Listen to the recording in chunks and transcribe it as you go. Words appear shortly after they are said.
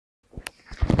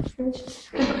Значит,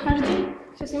 для прохождения.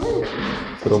 Все снимаем?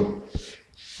 Тром.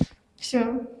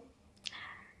 Все.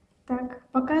 Так,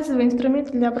 показываю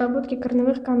инструменты для обработки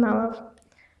корневых каналов.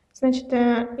 Значит,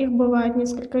 их бывает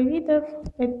несколько видов.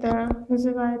 Это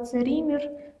называется риммер,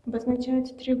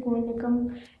 обозначается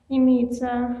треугольником.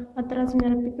 Имеется от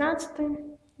размера 15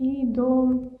 и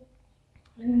до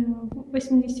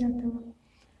 80.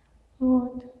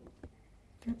 Вот.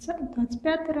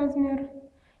 25 размер.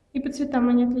 И по цветам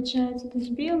они отличаются. То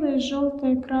есть белые,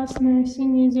 желтые, красные,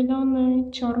 синие,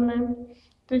 зеленые, черные.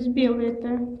 То есть белые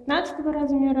это 15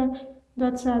 размера,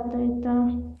 20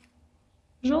 это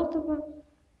желтого,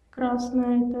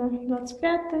 красное это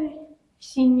 25,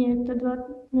 синее это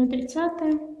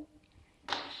 30,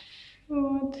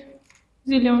 вот,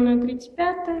 зеленое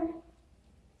 35,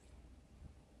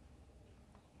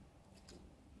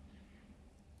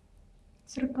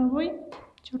 сороковой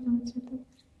черного цвета.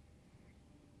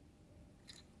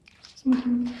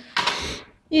 Смотрим.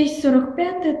 Есть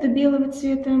 45, это белого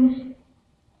цвета.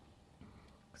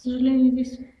 К сожалению,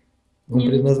 здесь Он нет.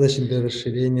 предназначен для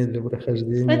расширения, для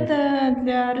прохождения. Это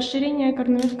для расширения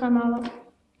корневых каналов.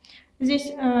 Здесь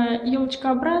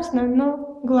елочкообразно,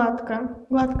 но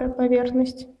гладкая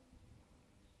поверхность.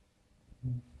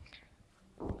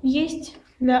 Есть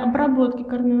для обработки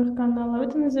корневых каналов.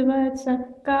 Это называется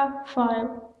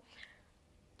К-файл.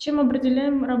 Чем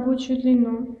определяем рабочую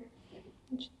длину?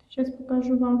 Значит, сейчас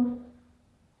покажу вам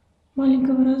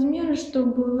маленького размера, что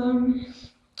было.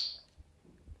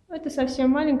 Это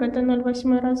совсем маленькое, это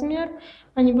 0,8 размер.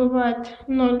 Они бывают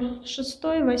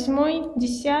 0,6, 8,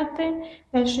 10,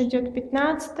 дальше идет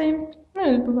 15,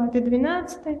 ну и бывает и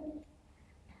 12.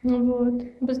 Вот.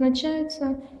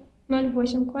 Обозначается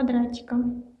 0,8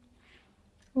 квадратиком.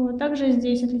 Вот. Также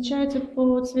здесь отличается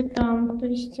по цветам. То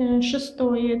есть 6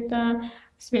 это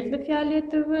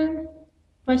светло-фиолетовый,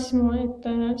 8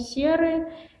 это серый,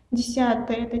 10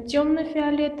 это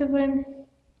темно-фиолетовый.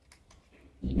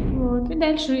 Вот. И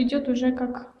дальше идет уже,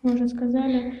 как мы уже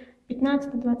сказали,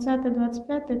 15, 20,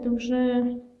 25 это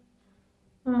уже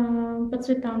по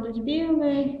цветам. То есть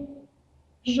белые,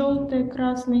 желтые,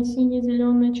 красные, синие,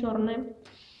 зеленые, черные.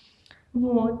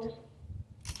 Вот.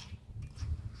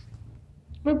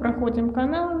 Мы проходим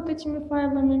каналы вот этими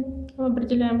файлами,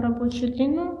 определяем рабочую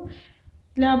длину.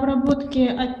 Для обработки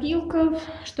опилков,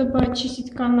 чтобы очистить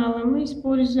каналы, мы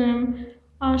используем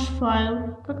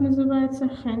H-файл, как называется,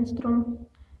 Handstrom.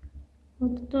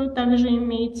 Вот это также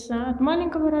имеется от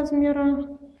маленького размера,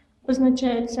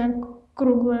 обозначается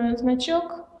круглый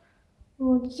значок.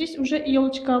 Вот здесь уже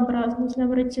елочкообразно, если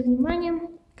обратите внимание,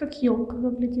 как елка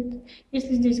выглядит.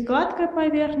 Если здесь гладкая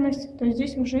поверхность, то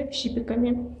здесь уже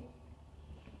щипиками.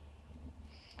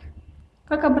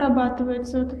 Как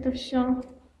обрабатывается вот это все?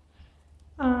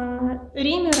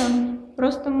 Риммером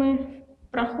просто мы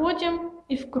проходим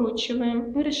и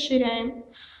вкручиваем, и расширяем.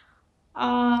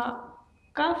 А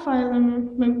К-файлами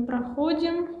мы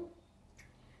проходили,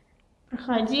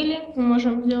 мы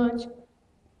можем сделать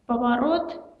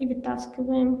поворот и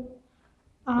вытаскиваем.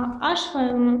 А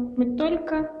H-файлами мы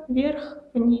только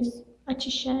вверх-вниз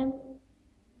очищаем.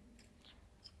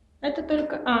 Это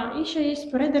только... еще есть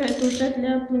спредер, это уже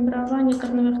для пломбирования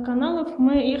корневых каналов,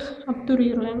 мы их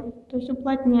обтурируем, то есть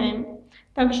уплотняем.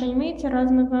 Также имеется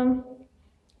разного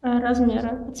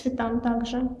размера, по цветам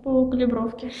также, по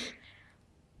калибровке.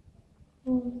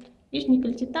 Вот. Есть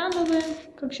никель-титановые,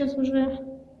 как сейчас уже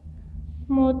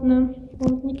модно,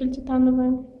 вот,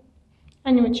 никель-титановые.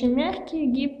 Они очень мягкие,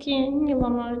 гибкие, не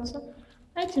ломаются.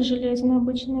 А эти железные,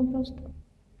 обычные просто.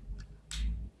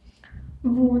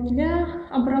 Вот. Для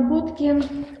обработки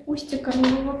устья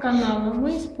корневого канала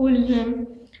мы используем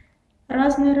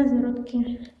разные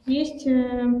развертки. Есть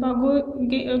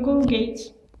Go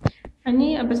Gates.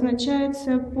 Они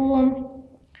обозначаются по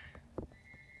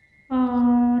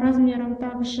размерам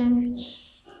также.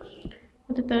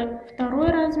 Вот это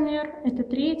 2 размер, это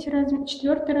 3 размер,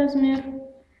 4 размер.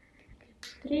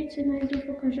 3 найду,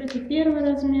 покажу. Это 1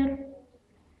 размер.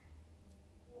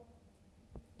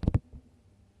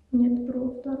 Нет, про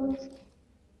 2.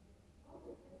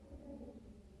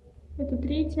 Это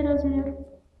 3 размер.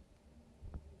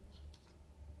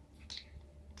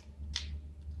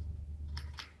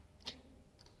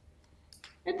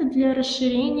 Это для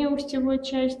расширения устьевой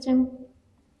части.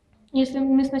 Если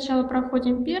мы сначала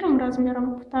проходим 1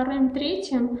 размером, 2, 3,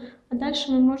 а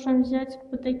дальше мы можем взять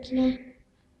вот такие.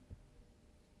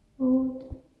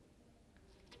 Вот.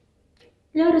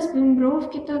 Для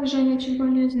распломбировки также они очень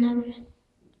полезны.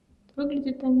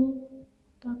 Выглядят они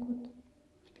так вот.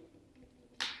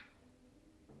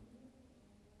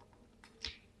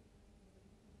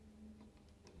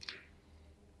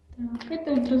 Так,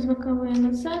 это ультразвуковые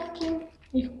насадки.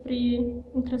 Их при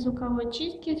ультразвуковой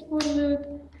очистке используют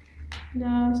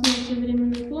для снятия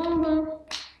временной пломбы,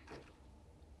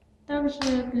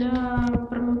 также для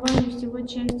промывания всего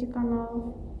части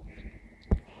каналов.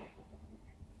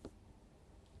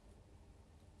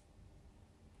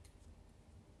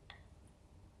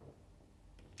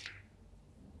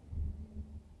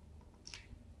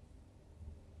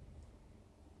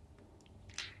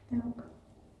 Так.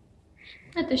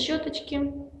 Это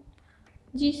щеточки,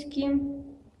 диски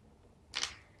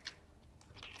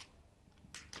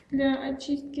для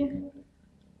очистки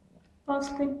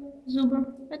пастой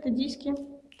зуба. Это диски,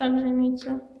 также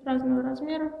имеются разного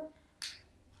размера.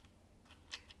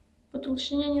 По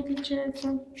толщине они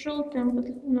отличаются. Желтые,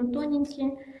 но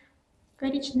тоненькие.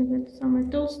 Коричневые — это самые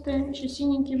толстые. Еще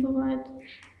синенькие бывают.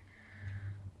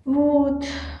 Вот.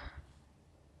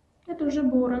 Это уже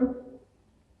боры.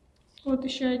 Вот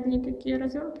еще одни такие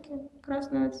развертки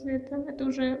красного цвета. Это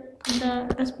уже когда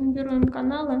распломбируем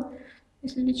каналы,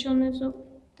 если леченый зуб,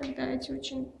 тогда эти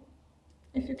очень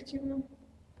эффективно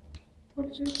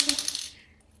пользуются.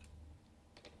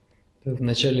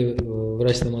 Вначале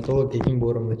врач-стоматолог каким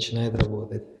бором начинает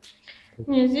работать?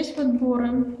 Нет, здесь вот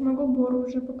боры. Могу боры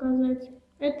уже показать.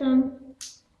 Это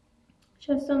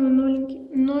сейчас самый новенький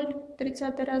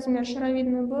 0,30 размер,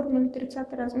 шаровидный бор,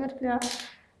 0,30 размер для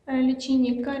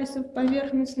лечения кариесов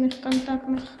поверхностных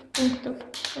контактных пунктов.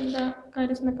 Когда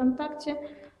кариес на контакте,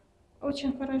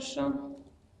 очень хорошо.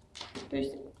 То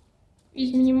есть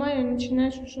из минимального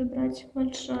начинаешь уже брать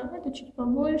большой. Это чуть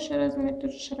побольше размер,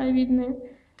 тоже шаровидный.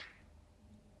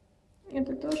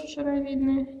 Это тоже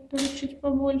шаровидный, тоже чуть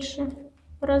побольше.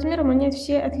 По размерам они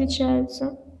все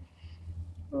отличаются.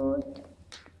 Вот.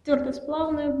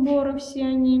 Твердосплавные боры все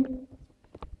они.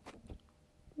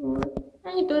 Вот.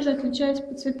 Они тоже отличаются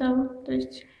по цветам. То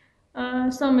есть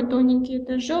самые тоненькие —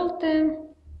 это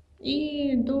желтые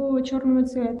и до черного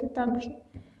цвета также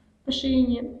по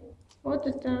ширине. Вот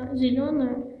это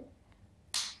зеленое,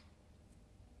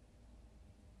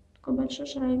 такой большой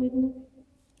шаровидный.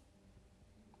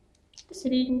 Это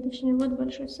средний, точнее, вот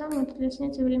большой самый, это для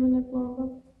снятия временной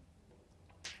пломбы.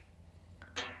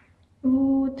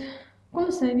 Вот.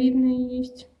 Конусовидные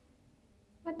есть.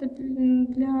 Это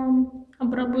для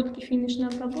обработки, финишной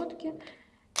обработки,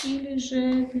 или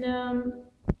же для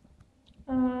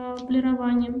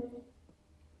полирования.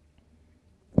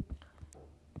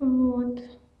 Вот.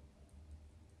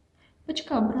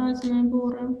 Бочкообразные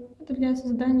боры. Это для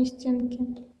создания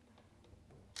стенки.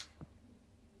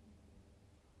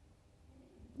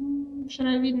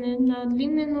 Шаровидные на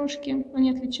длинные ножки.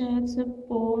 Они отличаются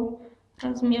по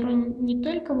размеру не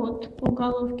только вот по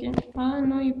головке,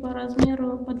 но и по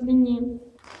размеру, по длине.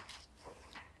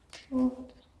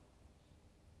 Вот.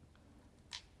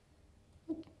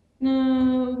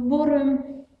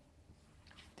 Боры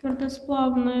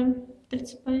твердосплавные,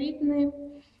 трицеповидные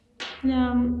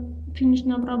для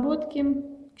финишной обработки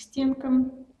к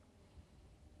стенкам.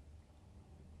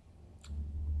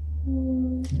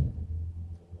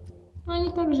 Они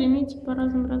также имеются по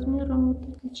разным размерам, вот,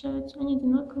 отличаются. Они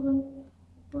одинаковые.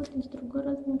 Вот есть другой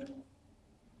размер.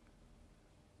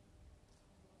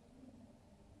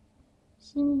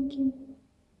 Синенький.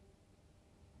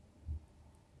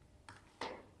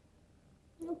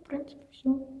 Ну, в принципе,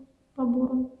 все по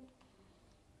борам.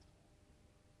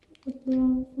 Это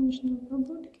для финишной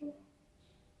обработки.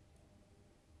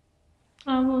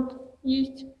 Вот,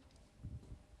 есть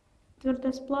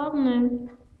твердосплавные.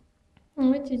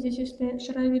 Видите, здесь если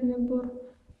шаровидный бор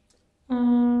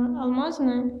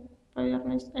алмазная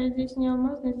поверхность, а здесь не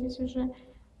алмазная, здесь уже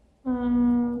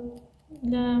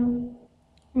для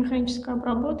механической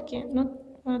обработки,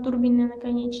 но турбинный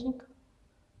наконечник,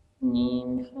 не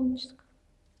механическая.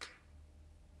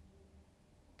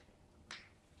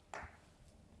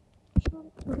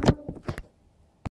 Все,